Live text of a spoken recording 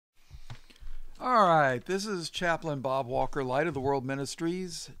All right, this is Chaplain Bob Walker, Light of the World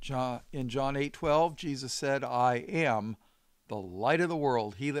Ministries. In John 8:12, Jesus said, I am the light of the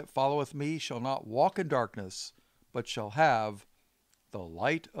world. He that followeth me shall not walk in darkness, but shall have the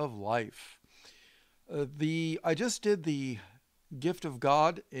light of life. I just did the gift of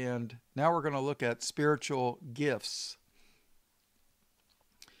God, and now we're going to look at spiritual gifts.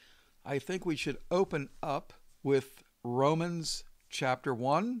 I think we should open up with Romans chapter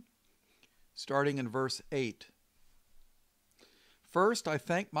 1. Starting in verse 8. First, I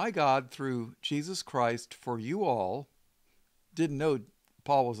thank my God through Jesus Christ for you all. Didn't know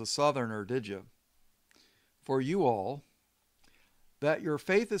Paul was a southerner, did you? For you all, that your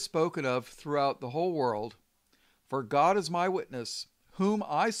faith is spoken of throughout the whole world. For God is my witness, whom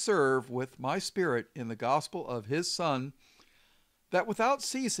I serve with my spirit in the gospel of his Son, that without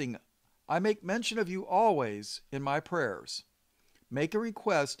ceasing I make mention of you always in my prayers. Make a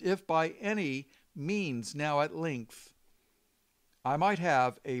request if by any means now at length I might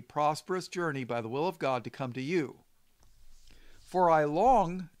have a prosperous journey by the will of God to come to you. For I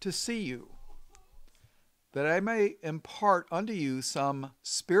long to see you, that I may impart unto you some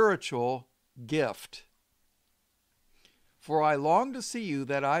spiritual gift. For I long to see you,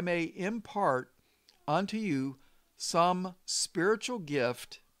 that I may impart unto you some spiritual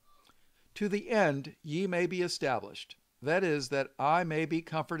gift, to the end ye may be established. That is, that I may be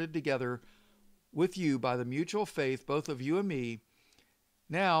comforted together with you by the mutual faith, both of you and me.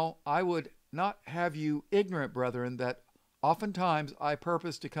 Now I would not have you ignorant, brethren, that oftentimes I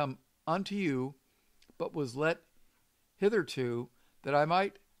purposed to come unto you, but was let hitherto, that I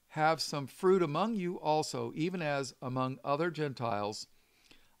might have some fruit among you also, even as among other Gentiles.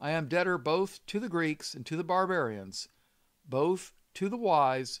 I am debtor both to the Greeks and to the barbarians, both to the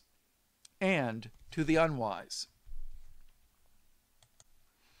wise and to the unwise.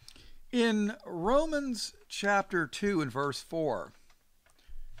 In Romans chapter 2 and verse 4,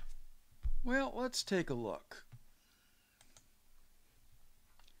 well, let's take a look.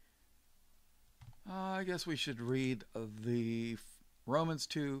 I guess we should read the Romans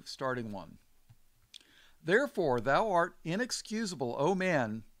 2, starting 1. Therefore thou art inexcusable, O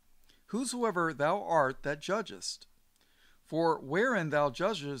man, whosoever thou art that judgest. For wherein thou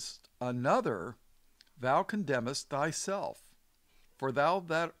judgest another, thou condemnest thyself. For thou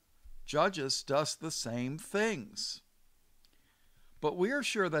that judgest dost the same things. But we are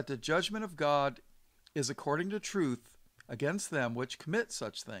sure that the judgment of God is according to truth against them which commit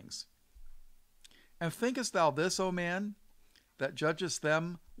such things. And thinkest thou this, O man, that judgest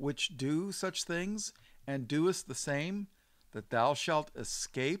them which do such things, and doest the same, that thou shalt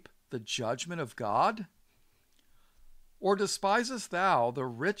escape the judgment of God? Or despisest thou the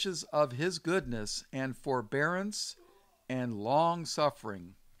riches of his goodness and forbearance and long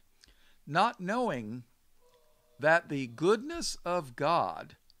suffering, not knowing that the goodness of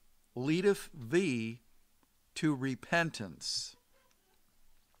God leadeth thee to repentance?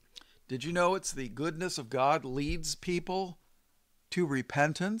 Did you know it's the goodness of God leads people to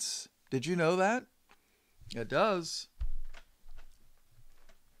repentance? Did you know that? It does.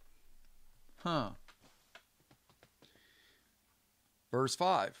 Verse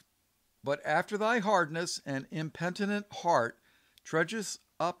 5. But after thy hardness and impenitent heart treasures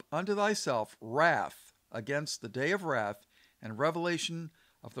up unto thyself wrath against the day of wrath and revelation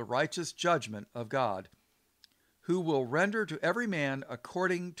of the righteous judgment of God, who will render to every man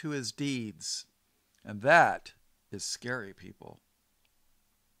according to his deeds. And that is scary, people.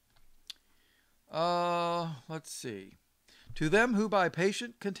 Let's see. To them who by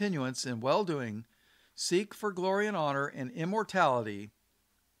patient continuance in well-doing seek for glory and honor and immortality,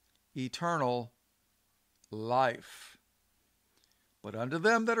 eternal life. But unto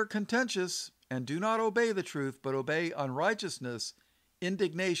them that are contentious and do not obey the truth, but obey unrighteousness,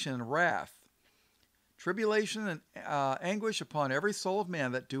 indignation and wrath, tribulation and anguish upon every soul of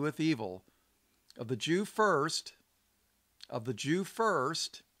man that doeth evil, of the Jew first,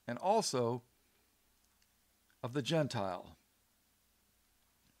 and also of the Gentile.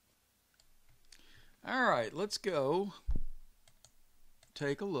 All right, let's go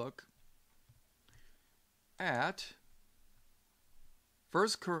take a look at 1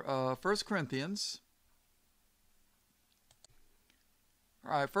 Corinthians.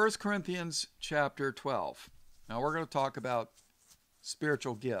 All right, 1 Corinthians chapter 12. Now we're going to talk about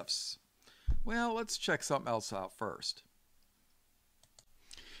spiritual gifts. Well, let's check something else out first.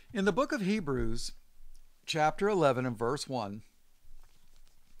 In the book of Hebrews, chapter 11 and verse 1,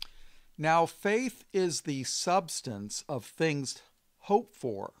 now faith is the substance of things hoped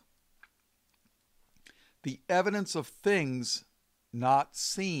for, the evidence of things not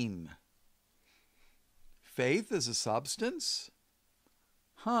seen. Faith is a substance?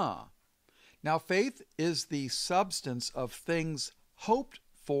 Huh. Now, faith is the substance of things hoped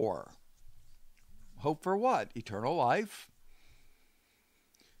for. Hope for what? Eternal life.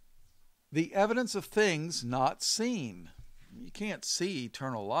 The evidence of things not seen. You can't see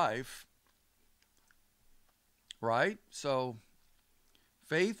eternal life, right? So,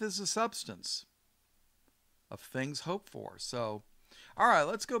 faith is a substance of things hoped for. So, all right,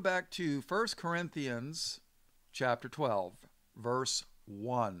 let's go back to 1 Corinthians chapter 12, verse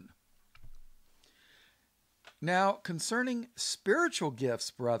 1. Now, concerning spiritual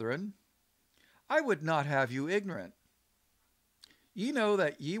gifts, brethren, I would not have you ignorant. Ye know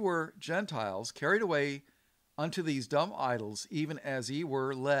that ye were Gentiles, carried away unto these dumb idols, even as ye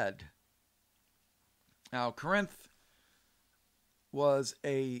were led. Now, Corinth was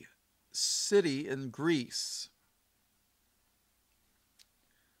a city in Greece.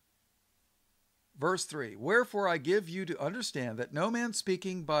 Verse 3, wherefore I give you to understand that no man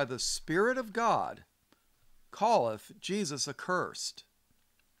speaking by the Spirit of God calleth Jesus accursed,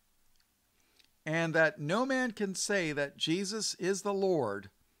 and that no man can say that Jesus is the Lord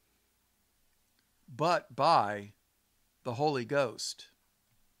but by the Holy Ghost.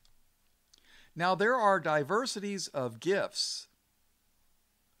 Now there are diversities of gifts,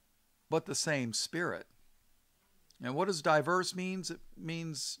 but the same Spirit. And what does diverse means? It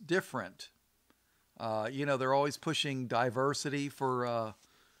means different. They're always pushing diversity for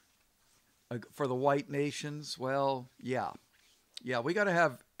the white nations. Well, yeah, we got to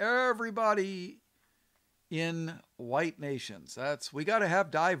have everybody in white nations. We got to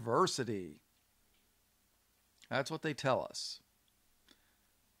have diversity. That's what they tell us.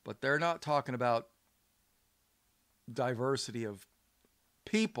 But they're not talking about diversity of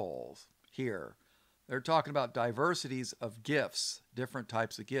people here. They're talking about diversities of gifts, different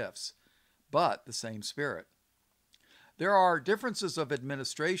types of gifts, but the same Spirit. There are differences of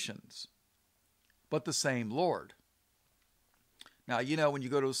administrations, but the same Lord. Now, when you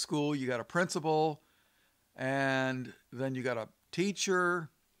go to a school, you got a principal, and then you got a teacher,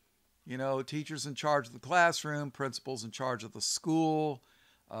 teachers in charge of the classroom, principals in charge of the school,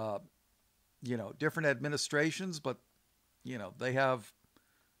 different administrations, but,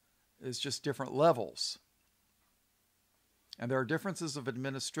 it's just different levels. And there are differences of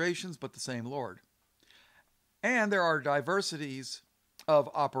administrations, but the same Lord. And there are diversities of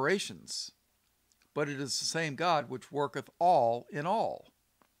operations, but it is the same God which worketh all in all.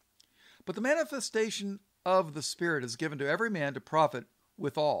 But the manifestation of the Spirit is given to every man to profit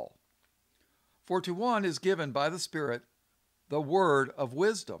withal. For to one is given by the Spirit the word of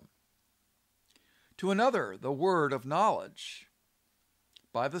wisdom, to another the word of knowledge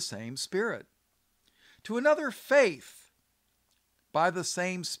by the same Spirit, to another faith by the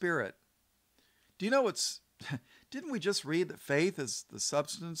same Spirit. Do you know didn't we just read that faith is the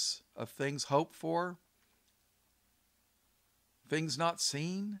substance of things hoped for? Things not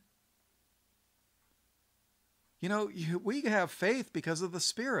seen? We have faith because of the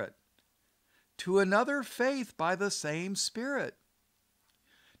Spirit. To another faith by the same Spirit.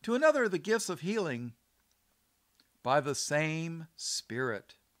 To another the gifts of healing by the same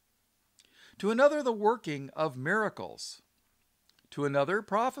Spirit. To another the working of miracles. To another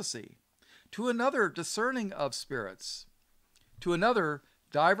prophecy. To another discerning of spirits. To another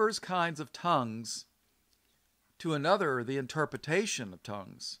divers kinds of tongues. To another the interpretation of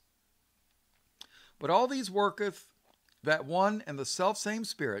tongues. But all these worketh that one and the selfsame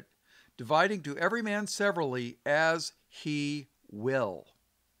Spirit, dividing to every man severally as he will.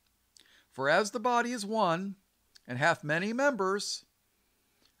 For as the body is one, and hath many members,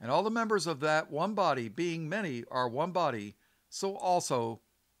 and all the members of that one body, being many, are one body, so also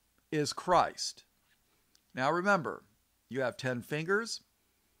is Christ. Now remember, you have 10 fingers,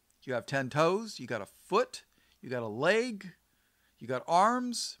 you have 10 toes, you got a foot, you got a leg, you got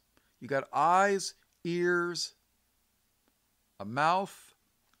arms, you got eyes, ears, a mouth.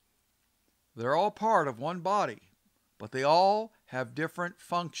 They're all part of one body, but they all have different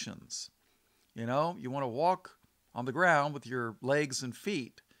functions. You want to walk on the ground with your legs and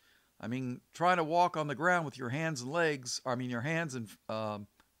feet. Trying to walk on the ground with your hands and legs, your hands and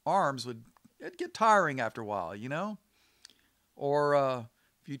arms it'd get tiring after a while, Or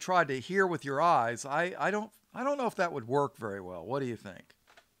if you tried to hear with your eyes, I don't know if that would work very well. What do you think?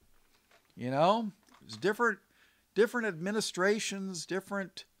 There's different administrations,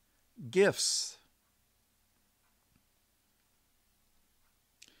 different gifts.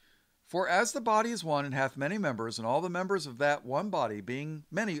 For as the body is one and hath many members, and all the members of that one body, being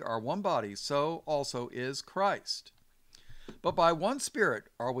many, are one body, so also is Christ. But by one Spirit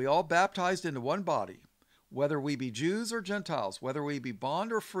are we all baptized into one body, whether we be Jews or Gentiles, whether we be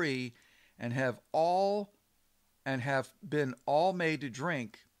bond or free, and have been all made to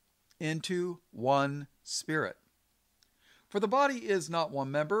drink into one Spirit. For the body is not one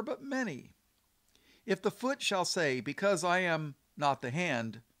member, but many. If the foot shall say, because I am not the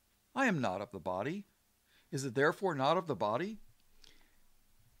hand, I am not of the body, is it therefore not of the body?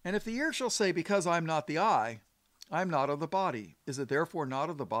 And if the ear shall say, because I am not the eye, I am not of the body, is it therefore not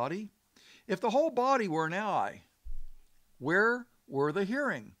of the body? If the whole body were an eye, where were the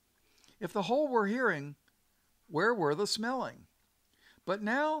hearing? If the whole were hearing, where were the smelling? But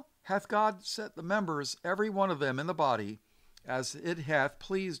now hath God set the members, every one of them in the body, as it hath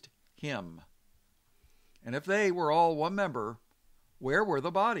pleased him. And if they were all one member, where were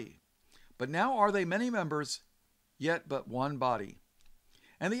the body? But now are they many members, yet but one body.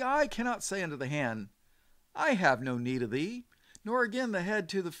 And the eye cannot say unto the hand, I have no need of thee, nor again the head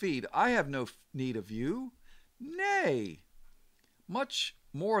to the feet, I have no need of you. Nay, much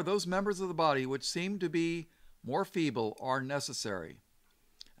more those members of the body which seem to be more feeble are necessary.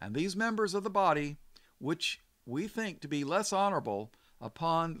 And these members of the body, which we think to be less honorable,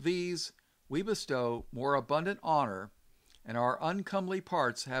 upon these we bestow more abundant honor, and our uncomely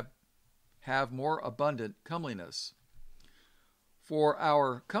parts have more abundant comeliness. For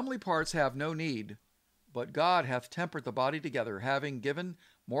our comely parts have no need, but God hath tempered the body together, having given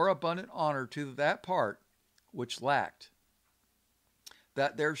more abundant honor to that part which lacked,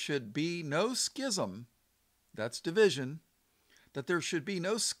 that there should be no schism, that's division, that there should be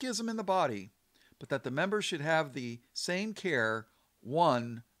no schism in the body, but that the members should have the same care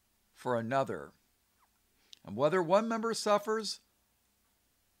one for another. And whether one member suffer,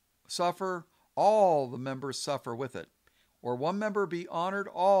 all the members suffer with it. Or one member be honored,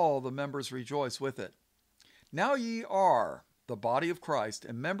 all the members rejoice with it. Now ye are the body of Christ,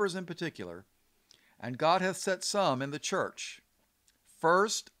 and members in particular, and God hath set some in the church.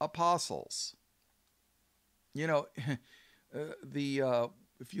 First, apostles. You know,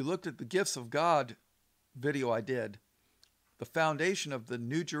 if you looked at the gifts of God video I did, the foundation of the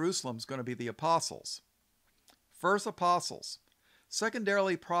New Jerusalem is going to be the apostles. First, apostles.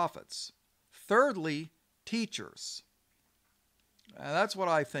 Secondarily, prophets. Thirdly, teachers. And that's what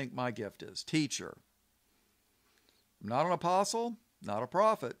I think my gift is, teacher. I'm not an apostle, not a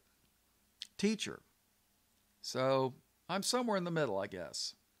prophet, teacher. So I'm somewhere in the middle, I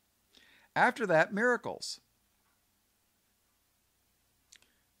guess. After that, miracles.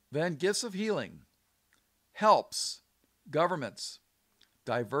 Then gifts of healing, helps, governments,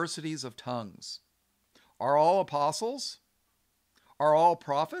 diversities of tongues. Are all apostles? Are all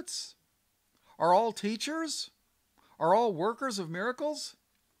prophets? Are all teachers? Are all workers of miracles?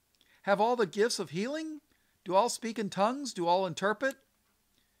 Have all the gifts of healing? Do all speak in tongues? Do all interpret?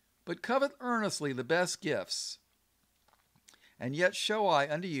 But covet earnestly the best gifts. And yet show I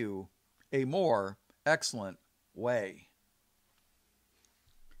unto you a more excellent way.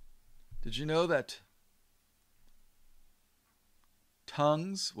 Did you know that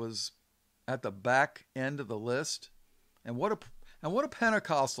tongues was at the back end of the list? And what do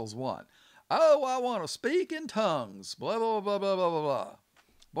Pentecostals want? Oh, I want to speak in tongues. Blah, blah, blah, blah, blah, blah, blah.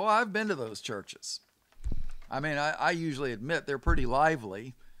 Boy, I've been to those churches. I mean, I usually admit they're pretty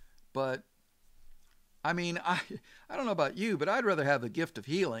lively, but I mean, I don't know about you, but I'd rather have the gift of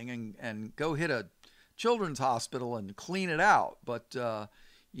healing and go hit a children's hospital and clean it out. But,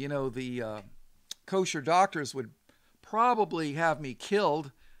 you know, the kosher doctors would probably have me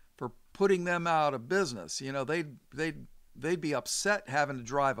killed for putting them out of business. You know, they'd be upset having to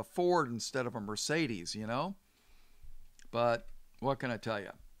drive a Ford instead of a Mercedes, you know. But what can I tell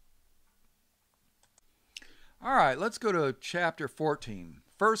you? All right, let's go to chapter 14.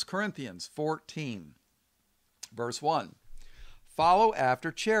 1 Corinthians 14, verse 1. Follow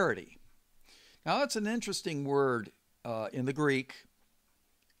after charity. Now, that's an interesting word in the Greek.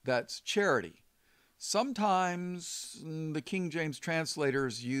 That's charity. Sometimes the King James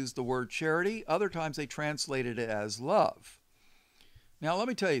translators use the word charity. Other times they translated it as love. Now, let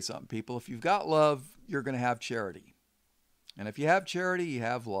me tell you something, people. If you've got love, you're going to have charity. And if you have charity, you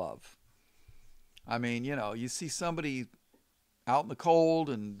have love. I mean, you know, you see somebody out in the cold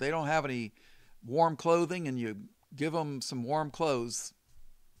and they don't have any warm clothing and you give them some warm clothes.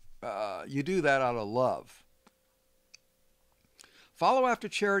 You do that out of love. Follow after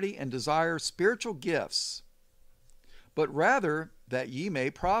charity and desire spiritual gifts, but rather that ye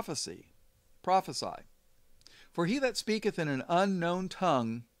may prophesy. For he that speaketh in an unknown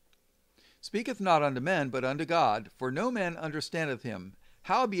tongue speaketh not unto men, but unto God, for no man understandeth him.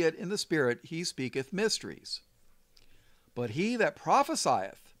 Howbeit in the Spirit he speaketh mysteries. But he that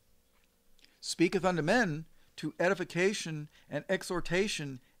prophesieth speaketh unto men to edification and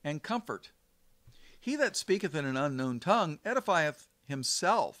exhortation and comfort. He that speaketh in an unknown tongue edifieth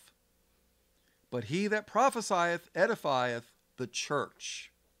himself, but he that prophesieth edifieth the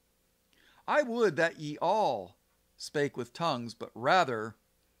church. I would that ye all spake with tongues, but rather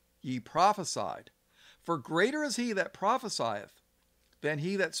ye prophesied. For greater is he that prophesieth than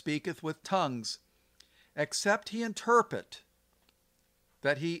he that speaketh with tongues, except he interpret,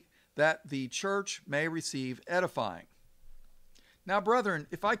 that the church may receive edifying. Now, brethren,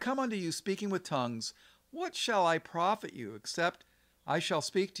 if I come unto you speaking with tongues, what shall I profit you, except I shall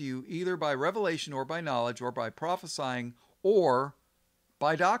speak to you either by revelation or by knowledge or by prophesying or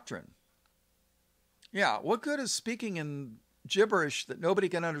by doctrine? Yeah, what good is speaking in gibberish that nobody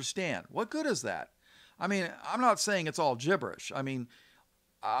can understand? What good is that? I mean, I'm not saying it's all gibberish. I mean,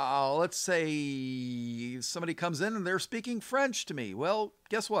 let's say somebody comes in and they're speaking French to me. Well,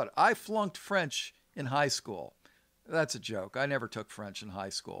 guess what? I flunked French in high school. That's a joke. I never took French in high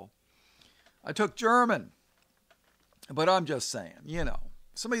school. I took German. But I'm just saying, you know,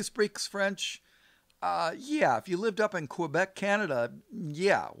 somebody speaks French. Yeah, if you lived up in Quebec, Canada,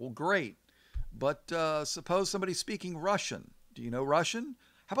 yeah, well, great. But suppose somebody's speaking Russian. Do you know Russian?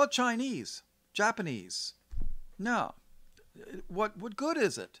 How about Chinese? Japanese? No. What good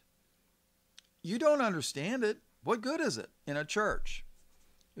is it? You don't understand it. What good is it in a church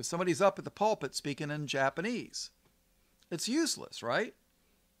if somebody's up at the pulpit speaking in Japanese? It's useless, right?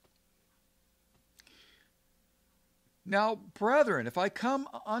 Now, brethren, if I come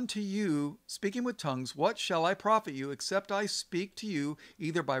unto you speaking with tongues, what shall I profit you, except I speak to you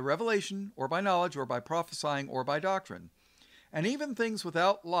either by revelation or by knowledge or by prophesying or by doctrine? And even things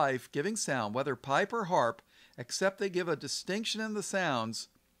without life giving sound, whether pipe or harp, except they give a distinction in the sounds,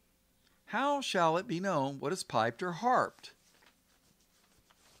 how shall it be known what is piped or harped?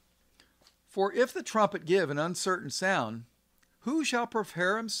 For if the trumpet give an uncertain sound, who shall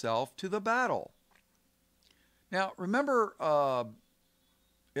prepare himself to the battle? Now, remember,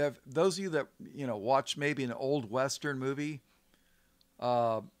 if those of you that watch maybe an old Western movie,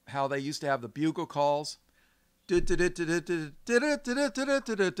 how they used to have the bugle calls, and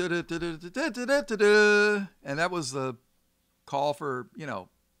that was the call for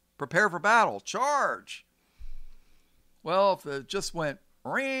prepare for battle, charge. Well, if it just went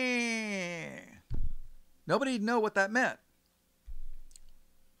ring, nobody'd know what that meant.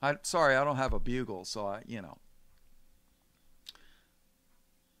 Sorry, I don't have a bugle, so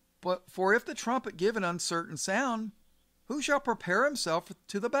But for if the trumpet give an uncertain sound, who shall prepare himself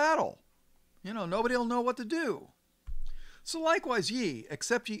to the battle? Nobody will know what to do. So likewise ye,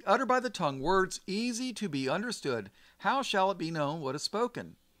 except ye utter by the tongue words easy to be understood, how shall it be known what is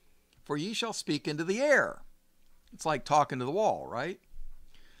spoken? For ye shall speak into the air. It's like talking to the wall, right?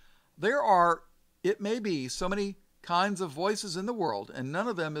 There are, it may be, so many kinds of voices in the world, and none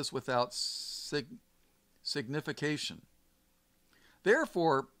of them is without signification.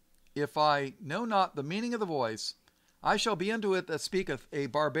 Therefore, if I know not the meaning of the voice, I shall be unto it that speaketh a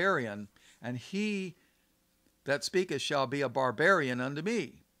barbarian, and he that speaketh shall be a barbarian unto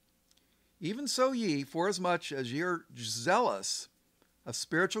me. Even so ye, forasmuch as ye are zealous of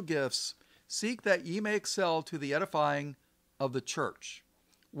spiritual gifts, seek that ye may excel to the edifying of the church.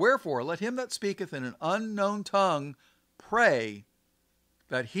 Wherefore, let him that speaketh in an unknown tongue pray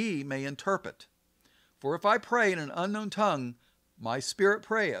that he may interpret. For if I pray in an unknown tongue, my spirit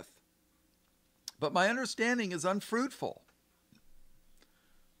prayeth, but my understanding is unfruitful.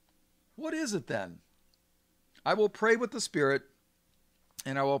 What is it then? I will pray with the spirit,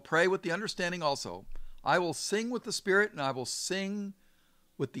 and I will pray with the understanding also. I will sing with the spirit, and I will sing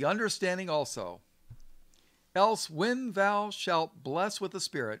with the understanding also. Else when thou shalt bless with the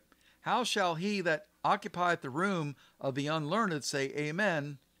spirit, how shall he that occupieth the room of the unlearned say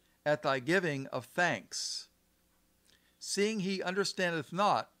amen at thy giving of thanks, seeing he understandeth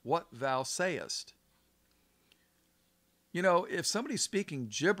not what thou sayest? If somebody's speaking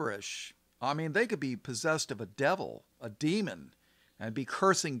gibberish, they could be possessed of a devil, a demon, and be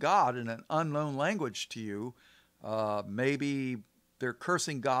cursing God in an unknown language to you. Maybe they're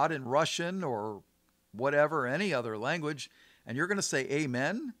cursing God in Russian or whatever, any other language, and you're going to say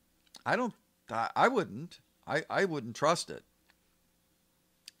amen? I wouldn't. I wouldn't trust it.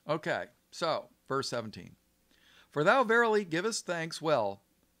 Okay, so, verse 17. For thou verily givest thanks well,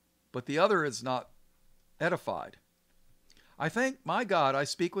 but the other is not edified. I thank my God I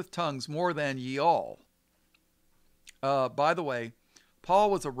speak with tongues more than ye all. By the way, Paul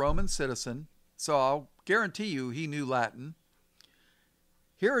was a Roman citizen, so I'll guarantee you he knew Latin.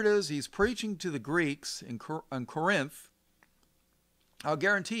 Here it is, he's preaching to the Greeks in Corinth. I'll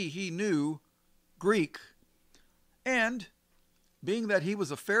guarantee he knew Greek, and being that he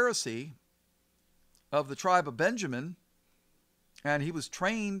was a Pharisee of the tribe of Benjamin, and he was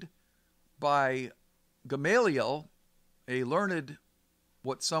trained by Gamaliel, a learned,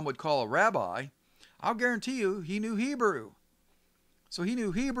 what some would call a rabbi, I'll guarantee you he knew Hebrew. So he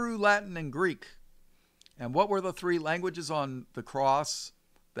knew Hebrew, Latin, and Greek. And what were the three languages on the cross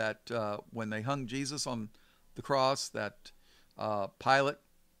that when they hung Jesus on the cross, that Pilate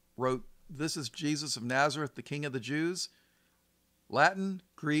wrote, "This is Jesus of Nazareth, the King of the Jews"? Latin,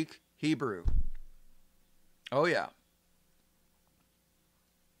 Greek, Hebrew. Oh yeah.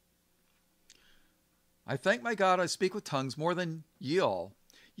 I thank my God I speak with tongues more than ye all.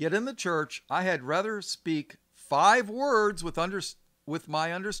 Yet in the church I had rather speak 5 words with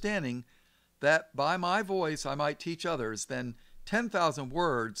my understanding, that by my voice I might teach others, than 10,000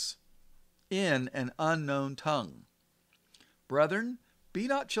 words in an unknown tongue. Brethren, be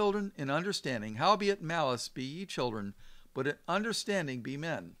not children in understanding, howbeit malice be ye children, but in understanding be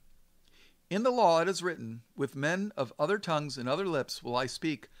men. In the law it is written, with men of other tongues and other lips will I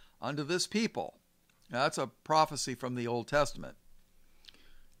speak unto this people. Now, that's a prophecy from the Old Testament.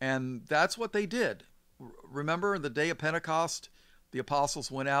 And that's what they did. Remember the day of Pentecost, the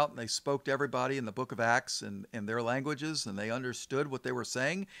apostles went out and they spoke to everybody in the book of Acts in their languages, and they understood what they were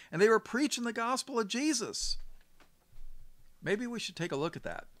saying, and they were preaching the gospel of Jesus. Maybe we should take a look at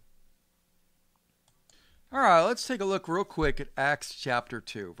that. All right, let's take a look real quick at Acts chapter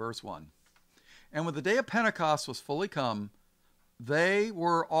 2, verse 1. And when the day of Pentecost was fully come, they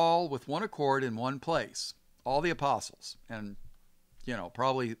were all with one accord in one place, all the apostles, and,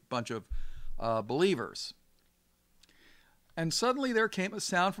 probably a bunch of believers. And suddenly there came a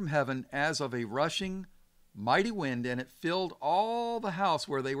sound from heaven as of a rushing mighty wind, and it filled all the house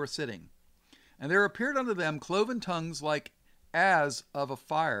where they were sitting. And there appeared unto them cloven tongues like as of a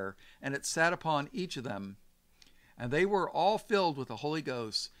fire, and it sat upon each of them. And they were all filled with the Holy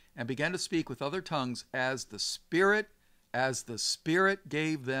Ghost, and began to speak with other tongues as the Spirit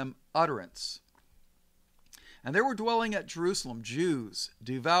gave them utterance. And there were dwelling at Jerusalem Jews,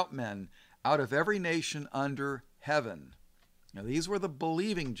 devout men, out of every nation under heaven. Now these were the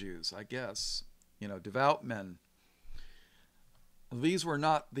believing Jews, I guess, devout men. These were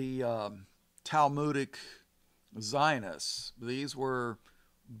not the Talmudic Zionists. These were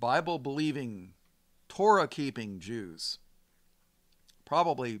Bible-believing, Torah-keeping Jews.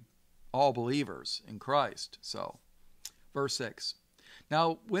 Probably all believers in Christ. So, verse 6.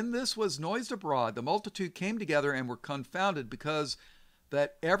 Now, when this was noised abroad, the multitude came together and were confounded, because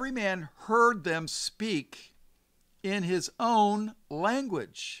that every man heard them speak in his own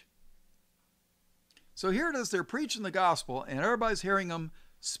language. So here it is, they're preaching the gospel, and everybody's hearing them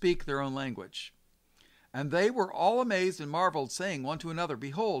speak their own language. And they were all amazed and marveled, saying one to another,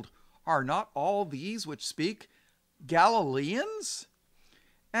 Behold, are not all these which speak Galileans?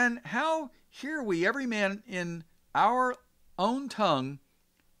 And how hear we every man in our own tongue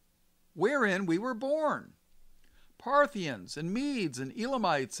wherein we were born? Parthians and Medes and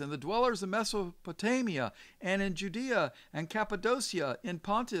Elamites and the dwellers in Mesopotamia and in Judea and Cappadocia, in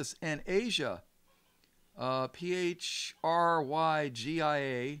Pontus and Asia, Phrygia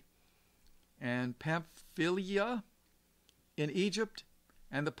and Pamphylia, in Egypt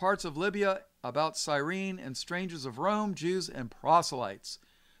and the parts of Libya about Cyrene, and strangers of Rome, Jews and proselytes,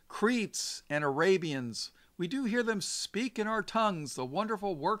 Cretes and Arabians, we do hear them speak in our tongues the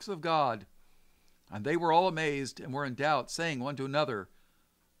wonderful works of God. And they were all amazed and were in doubt, saying one to another,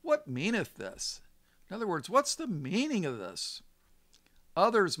 What meaneth this? In other words, what's the meaning of this?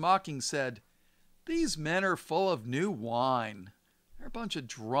 Others mocking said, These men are full of new wine. They're a bunch of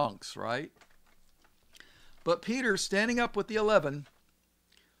drunks, right? But Peter, standing up with the 11,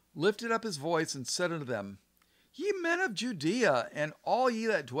 lifted up his voice and said unto them, Ye men of Judea, and all ye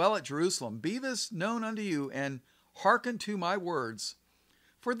that dwell at Jerusalem, be this known unto you, and hearken to my words.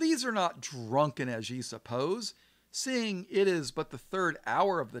 For these are not drunken as ye suppose, seeing it is but the 3rd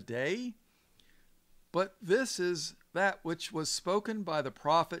hour of the day. But this is that which was spoken by the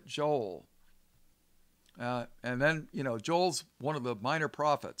prophet Joel. And then, Joel's one of the minor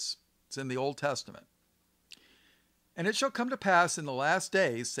prophets. It's in the Old Testament. And it shall come to pass in the last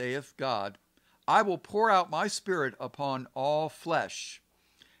days, saith God, I will pour out my spirit upon all flesh,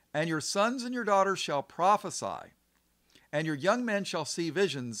 and your sons and your daughters shall prophesy, and your young men shall see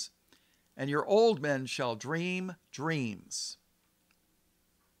visions, and your old men shall dream dreams.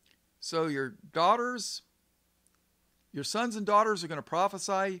 So your sons and daughters are going to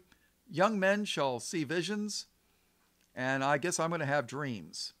prophesy, young men shall see visions, and I guess I'm going to have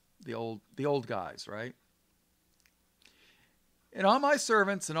dreams. The old guys, right? And on my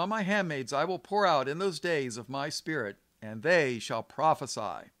servants and on my handmaids I will pour out in those days of my Spirit, and they shall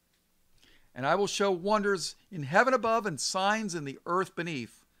prophesy. And I will show wonders in heaven above and signs in the earth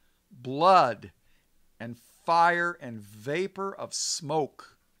beneath, blood and fire and vapor of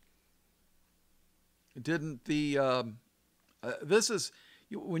smoke. Didn't the this is,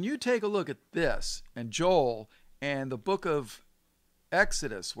 when you take a look at this and Joel and the book of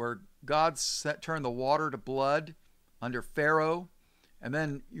Exodus, where God turned the water to blood under Pharaoh, and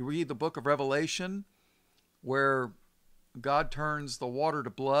then you read the book of Revelation where God turns the water to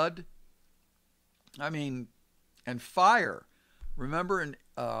blood. I mean, and fire. Remember in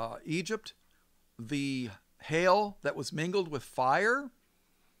Egypt, the hail that was mingled with fire?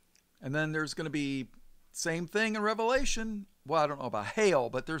 And then there's going to be same thing in Revelation. Well, I don't know about hail,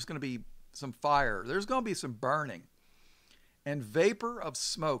 but there's going to be some fire. There's going to be some burning. And vapor of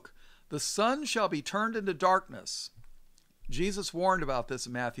smoke. The sun shall be turned into darkness. Jesus warned about this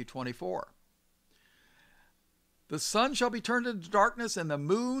in Matthew 24. The sun shall be turned into darkness and the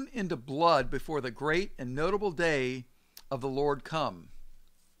moon into blood before the great and notable day of the Lord come.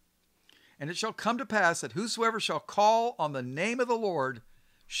 And it shall come to pass that whosoever shall call on the name of the Lord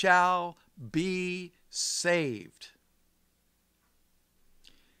shall be saved.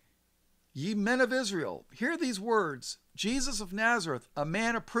 Ye men of Israel, hear these words. Jesus of Nazareth, a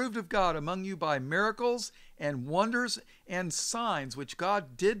man approved of God among you by miracles and wonders and signs which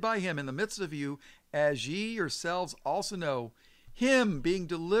God did by him in the midst of you, as ye yourselves also know, him being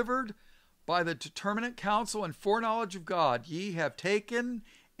delivered by the determinate counsel and foreknowledge of God, ye have taken,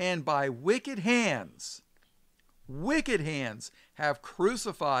 and by wicked hands have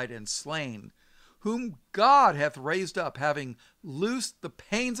crucified and slain, whom God hath raised up, having loosed the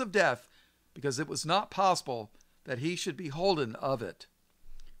pains of death, because it was not possible that he should be holden of it.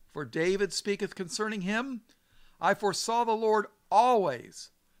 For David speaketh concerning him, I foresaw the Lord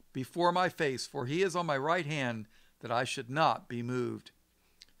always before my face, for he is on my right hand, that I should not be moved.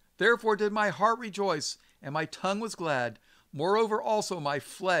 Therefore did my heart rejoice, and my tongue was glad. Moreover also my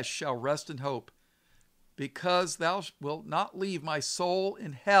flesh shall rest in hope, because thou wilt not leave my soul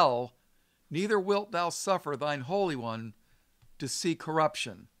in hell, neither wilt thou suffer thine Holy One to see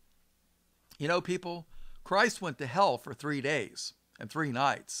corruption. You know, people, Christ went to hell for 3 days and 3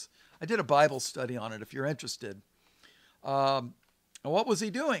 nights. I did a Bible study on it if you're interested. And what was he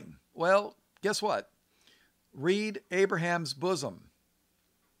doing? Well, guess what? Read Abraham's bosom.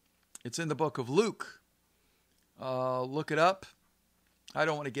 It's in the book of Luke. Look it up. I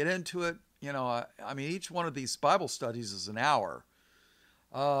don't want to get into it. You know, I mean, each one of these Bible studies is an hour.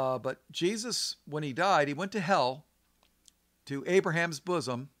 But Jesus, when he died, he went to hell, to Abraham's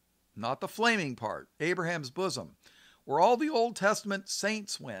bosom, not the flaming part, Abraham's bosom, where all the Old Testament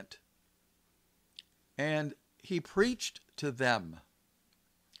saints went. And he preached to them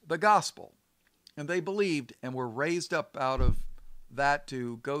the gospel. And they believed and were raised up out of that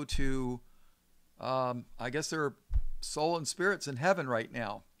to go to, I guess their soul and spirits in heaven right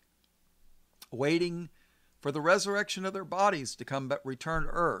now, waiting for the resurrection of their bodies to come back, return to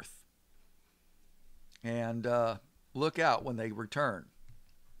earth. And look out when they return.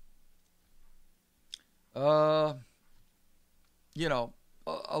 You know,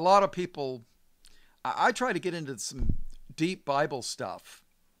 a lot of people, I try to get into some deep Bible stuff.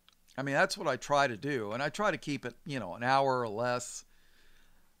 I mean, that's what I try to do. And I try to keep it, you know, an hour or less.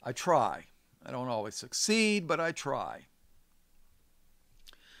 I try. I don't always succeed, but I try.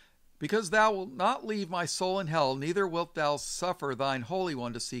 Because thou wilt not leave my soul in hell, neither wilt thou suffer thine Holy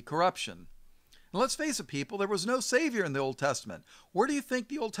One to see corruption. And let's face it, people, there was no Savior in the Old Testament. Where do you think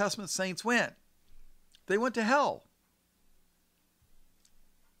the Old Testament saints went? They went to hell.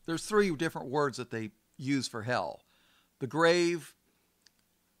 There's 3 different words that they use for hell. The grave,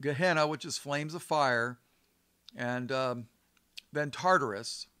 Gehenna, which is flames of fire, and then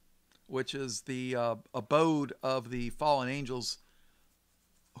Tartarus, which is the abode of the fallen angels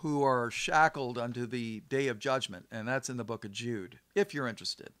who are shackled unto the day of judgment. And that's in the book of Jude, if you're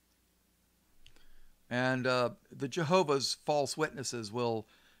interested. And the Jehovah's false witnesses will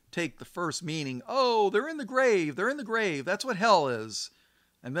take the first meaning, oh, they're in the grave, they're in the grave, that's what hell is.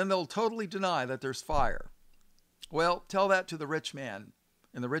 And then they'll totally deny that there's fire. Well, tell that to the rich man.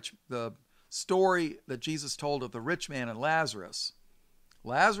 And the story that Jesus told of the rich man and Lazarus.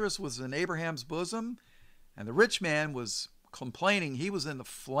 Lazarus was in Abraham's bosom, and the rich man was complaining he was in the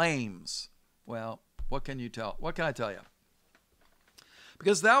flames. Well, what can I tell you?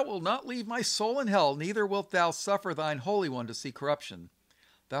 Because thou wilt not leave my soul in hell, neither wilt thou suffer thine Holy One to see corruption.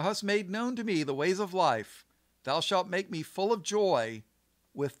 Thou hast made known to me the ways of life. Thou shalt make me full of joy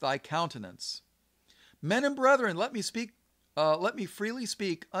with thy countenance. Men and brethren, let me speak let me freely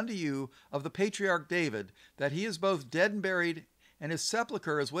speak unto you of the patriarch David, that he is both dead and buried, and his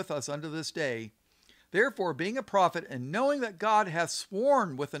sepulchre is with us unto this day. Therefore, being a prophet, and knowing that God hath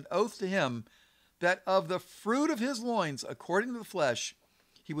sworn with an oath to him, that of the fruit of his loins, according to the flesh,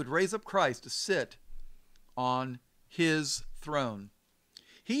 he would raise up Christ to sit on his throne.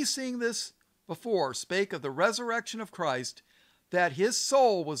 He, seeing this before, spake of the resurrection of Christ, that his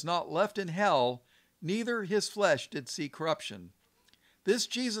soul was not left in hell, neither his flesh did see corruption. This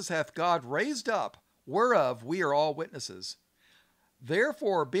Jesus hath God raised up, whereof we are all witnesses.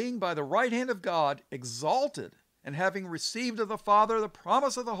 Therefore, being by the right hand of God exalted, and having received of the Father the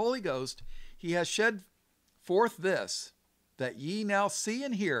promise of the Holy Ghost, he has shed forth this, that ye now see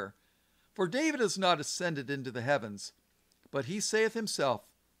and hear. For David is not ascended into the heavens, but he saith himself,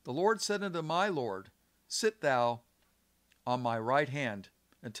 the Lord said unto my Lord, sit thou on my right hand,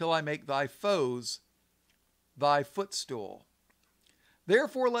 until I make thy foes thy footstool.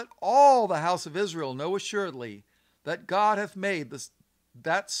 Therefore let all the house of Israel know assuredly that God hath made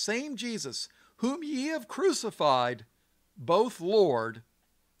that same Jesus, whom ye have crucified, both Lord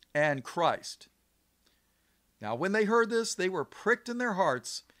and Christ. Now when they heard this, they were pricked in their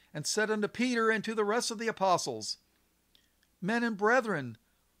hearts, and said unto Peter and to the rest of the apostles, Men and brethren,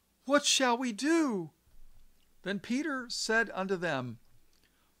 what shall we do? Then Peter said unto them,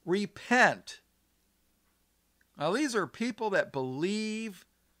 Repent. Now these are people that believe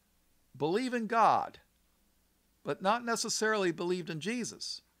in God, but not necessarily believed in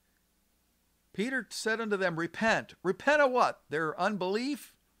Jesus. Peter said unto them, Repent. Repent of what? Their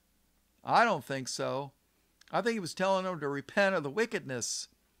unbelief? I don't think so. I think he was telling them to repent of the wickedness.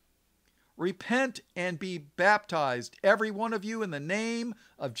 Repent and be baptized, every one of you, in the name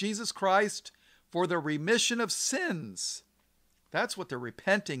of Jesus Christ, for the remission of sins. That's what they're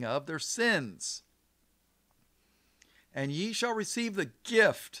repenting of, their sins. And ye shall receive the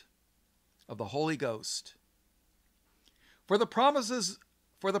gift of the Holy Ghost. For the promises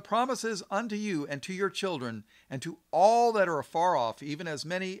unto you and to your children, and to all that are afar off, even as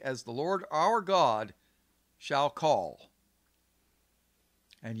many as the Lord our God shall call.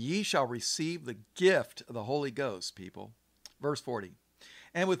 And ye shall receive the gift of the Holy Ghost, people. Verse 40.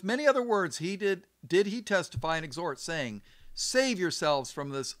 And with many other words did he testify and exhort, saying, Save yourselves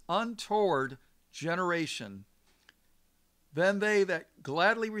from this untoward generation. Then they that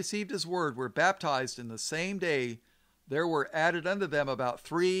gladly received his word were baptized in the same day. There were added unto them about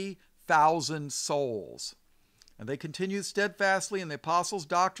 3,000 souls. And they continued steadfastly in the apostles'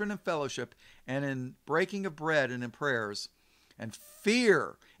 doctrine and fellowship, and in breaking of bread and in prayers. And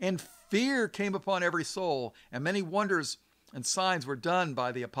fear came upon every soul, and many wonders and signs were done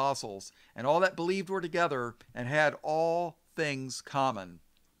by the apostles. And all that believed were together, and had all things common.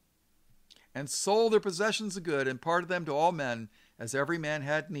 And sold their possessions of good, and parted them to all men, as every man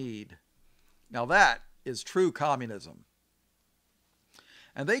had need. Now that is true communism.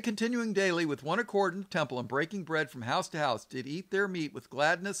 And they, continuing daily with one accord in the temple, and breaking bread from house to house, did eat their meat with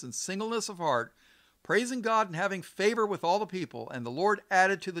gladness and singleness of heart, praising God and having favor with all the people. And the Lord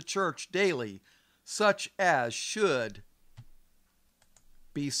added to the church daily such as should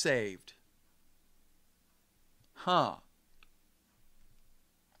be saved. All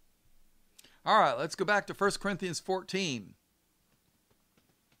right, let's go back to 1 Corinthians 14.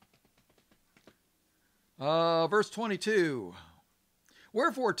 Verse 22.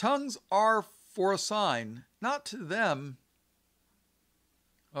 Wherefore tongues are for a sign, not to them.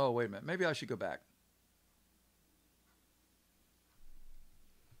 Oh, wait a minute. Maybe I should go back.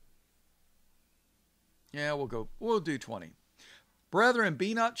 Yeah, we'll do 20. Brethren,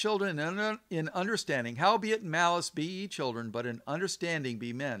 be not children in understanding, howbeit in malice be ye children, but in understanding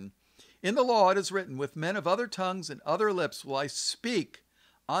be men. In the law it is written, with men of other tongues and other lips will I speak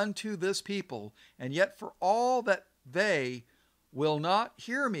unto this people, and yet for all that they will not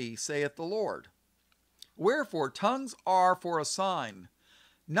hear me, saith the Lord. Wherefore tongues are for a sign,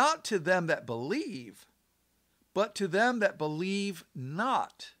 not to them that believe, but to them that believe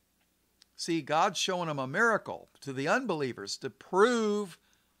not. See, God's showing them a miracle to the unbelievers to prove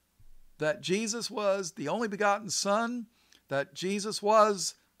that Jesus was the only begotten Son, that Jesus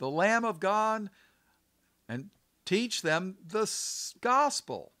was the Lamb of God, and teach them the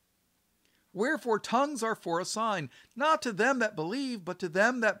gospel. Wherefore tongues are for a sign, not to them that believe, but to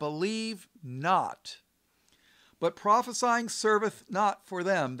them that believe not. But prophesying serveth not for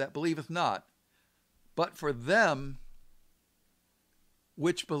them that believeth not, but for them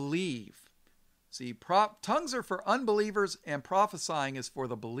which believe. See, tongues are for unbelievers, and prophesying is for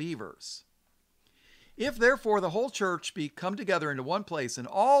the believers. If therefore the whole church be come together into one place, and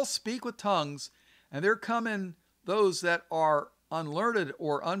all speak with tongues, and there come in those that are unlearned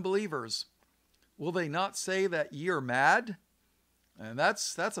or unbelievers, will they not say that ye are mad? And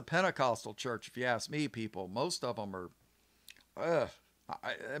that's a Pentecostal church, if you ask me, people. Most of them are,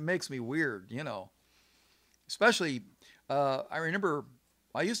 it makes me weird, you know. Especially, I remember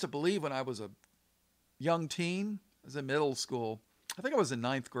I used to believe when I was a young teen, I was in middle school. I think I was in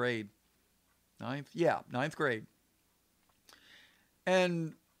ninth grade. Ninth grade.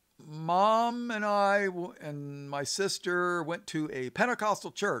 And Mom and I and my sister went to a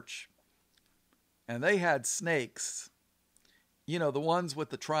Pentecostal church, and they had snakes. You know, the ones with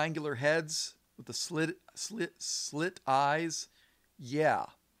the triangular heads, with the slit eyes. Yeah.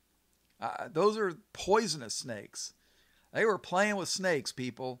 Those are poisonous snakes. They were playing with snakes,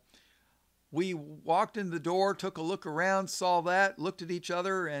 people. We walked in the door, took a look around, saw that, looked at each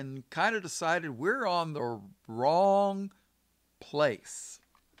other, and kind of decided we're on the wrong place.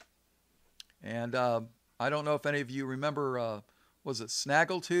 And I don't know if any of you remember, was it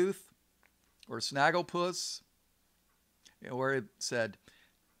Snaggletooth or Snagglepuss? You know, where it said,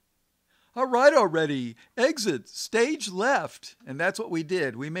 "All right already, exit, stage left." And that's what we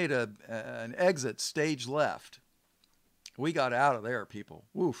did. We made an exit, stage left. We got out of there, people.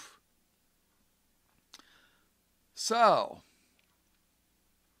 Woof. So,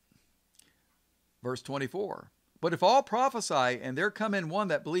 verse 24. "But if all prophesy, and there come in one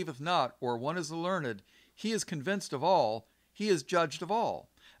that believeth not, or one is learned, he is convinced of all, he is judged of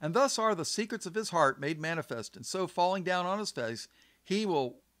all. And thus are the secrets of his heart made manifest, and so falling down on his face, he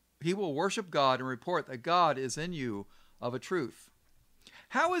will worship God and report that God is in you of a truth.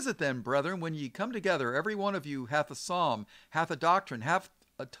 How is it then, brethren, when ye come together, every one of you hath a psalm, hath a doctrine, hath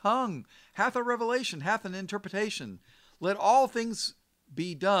a tongue, hath a revelation, hath an interpretation? Let all things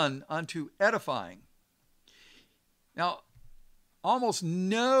be done unto edifying." Now, almost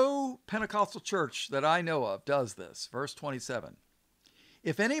no Pentecostal church that I know of does this. Verse 27.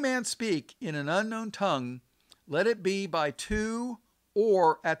 "If any man speak in an unknown tongue, let it be by 2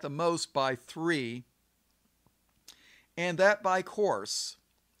 or at the most by 3, and that by course."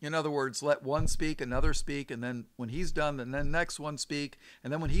 In other words, let one speak, another speak, and then when he's done, then the next one speak,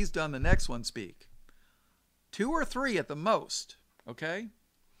 and then when he's done, the next one speak. 2 or 3 at the most, okay?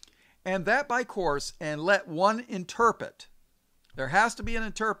 "And that by course, and let one interpret." There has to be an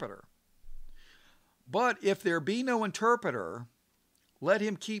interpreter. "But if there be no interpreter, let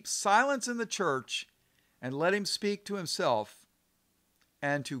him keep silence in the church, and let him speak to himself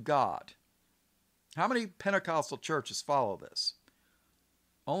and to God." How many Pentecostal churches follow this?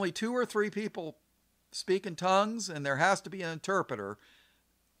 Only 2 or 3 people speak in tongues, and there has to be an interpreter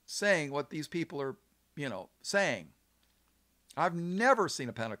saying what these people are, saying. I've never seen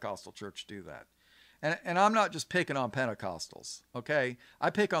a Pentecostal church do that. And I'm not just picking on Pentecostals, okay? I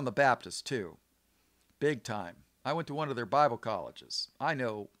pick on the Baptists too, big time. I went to one of their Bible colleges. I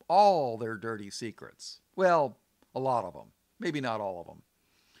know all their dirty secrets. Well, a lot of them. Maybe not all of them.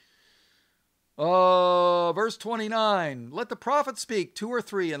 Verse 29. "Let the prophet speak 2 or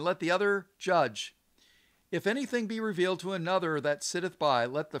 3, and let the other judge. If anything be revealed to another that sitteth by,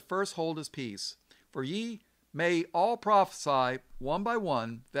 let the first hold his peace. For ye may all prophesy one by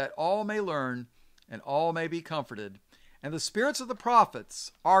one, that all may learn, and all may be comforted. And the spirits of the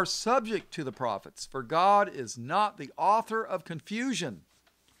prophets are subject to the prophets, for God is not the author of confusion,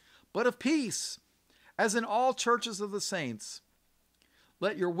 but of peace, as in all churches of the saints.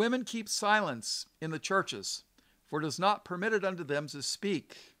 Let your women keep silence in the churches, for it is not permitted unto them to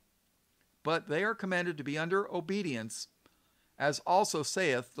speak, but they are commanded to be under obedience, as also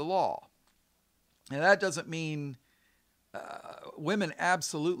saith the law." And that doesn't mean women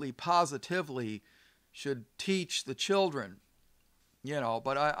absolutely, positively should teach the children,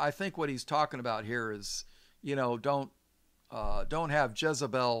 but I think what he's talking about here is, don't have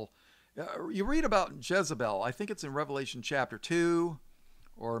Jezebel. You read about Jezebel, I think it's in Revelation chapter 2,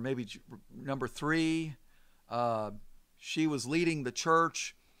 or maybe number 3. She was leading the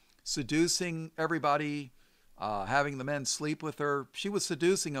church, seducing everybody, having the men sleep with her. She was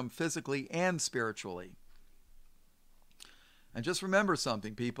seducing them physically and spiritually. And just remember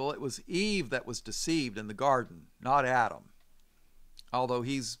something, people. It was Eve that was deceived in the garden, not Adam. Although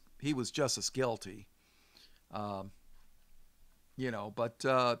he was just as guilty. But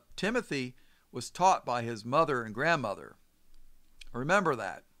Timothy was taught by his mother and grandmother. Remember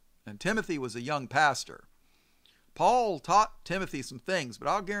that. And Timothy was a young pastor. Paul taught Timothy some things, but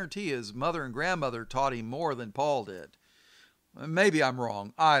I'll guarantee his mother and grandmother taught him more than Paul did. Maybe I'm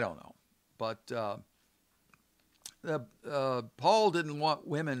wrong. I don't know. But Paul didn't want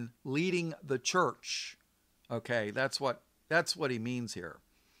women leading the church. Okay, that's what he means here.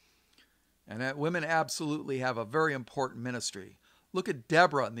 And that women absolutely have a very important ministry. Look at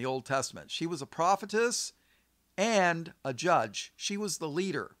Deborah in the Old Testament. She was a prophetess and a judge. She was the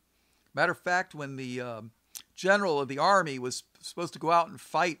leader. Matter of fact, when the general of the army was supposed to go out and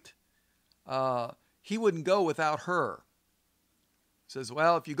fight, he wouldn't go without her. He says,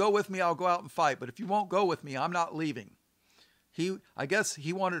 well, if you go with me, I'll go out and fight. But if you won't go with me, I'm not leaving. I guess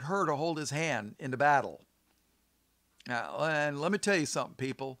he wanted her to hold his hand in the battle. Now, and let me tell you something,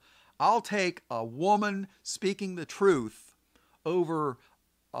 people. I'll take a woman speaking the truth over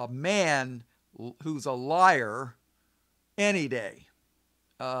a man who's a liar any day.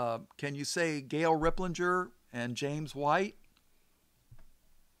 Can you say Gail Ripplinger and James White?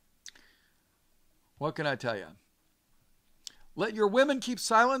 What can I tell you? Let your women keep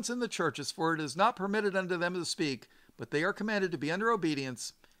silence in the churches, for it is not permitted unto them to speak, but they are commanded to be under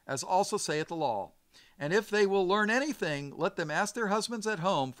obedience, as also saith the law. And if they will learn anything, let them ask their husbands at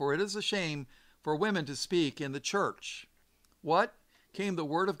home, for it is a shame for women to speak in the church. What? Came the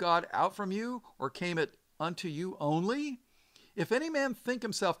word of God out from you, or came it unto you only? If any man think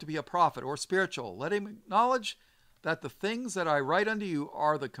himself to be a prophet or spiritual, let him acknowledge that the things that I write unto you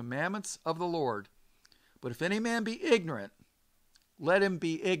are the commandments of the Lord. But if any man be ignorant, let him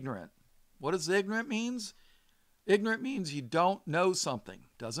be ignorant. What does ignorant means? Ignorant means you don't know something.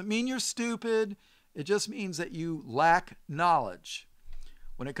 Doesn't mean you're stupid. It just means that you lack knowledge.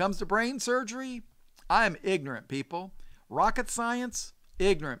 When it comes to brain surgery, I am ignorant, people. Rocket science,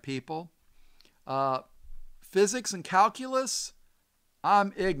 ignorant, people. Physics and calculus,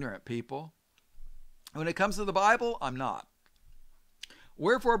 I'm ignorant, people. When it comes to the Bible, I'm not.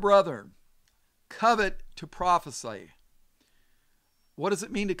 Wherefore, brethren, covet to prophesy. What does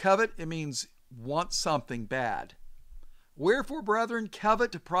it mean to covet? It means want something bad. Wherefore, brethren,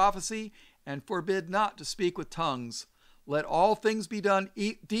 covet to prophecy, and forbid not to speak with tongues. Let all things be done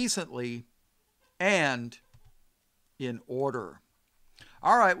decently and in order.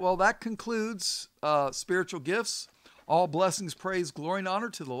 All right, well, that concludes spiritual gifts. All blessings, praise, glory, and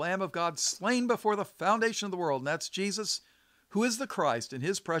honor to the Lamb of God slain before the foundation of the world. And that's Jesus, who is the Christ, in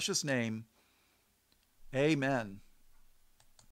his precious name. Amen.